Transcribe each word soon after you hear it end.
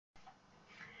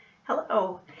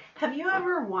Hello. Have you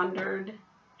ever wondered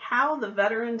how the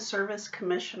Veteran Service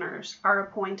Commissioners are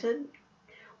appointed?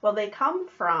 Well, they come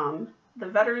from the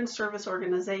veteran service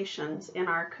organizations in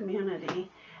our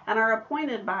community and are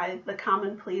appointed by the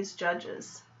Common Pleas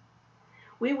judges.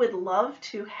 We would love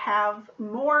to have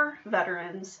more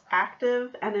veterans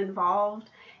active and involved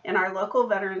in our local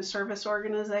veteran service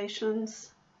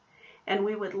organizations, and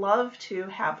we would love to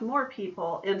have more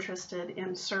people interested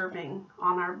in serving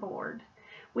on our board.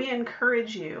 We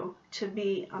encourage you to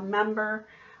be a member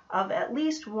of at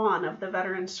least one of the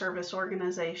veteran service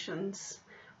organizations.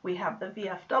 We have the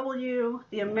VFW,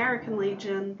 the American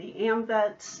Legion, the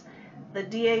AMVETS, the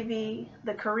DAV,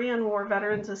 the Korean War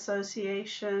Veterans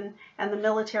Association, and the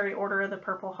Military Order of the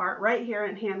Purple Heart right here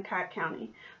in Hancock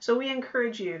County. So we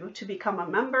encourage you to become a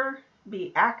member,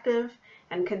 be active,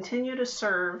 and continue to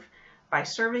serve by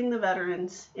serving the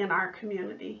veterans in our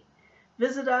community.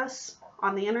 Visit us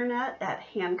on the internet at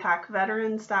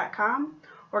hancockveterans.com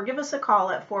or give us a call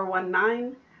at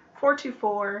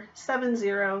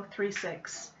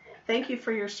 419-424-7036. Thank you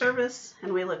for your service,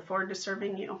 and we look forward to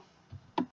serving you.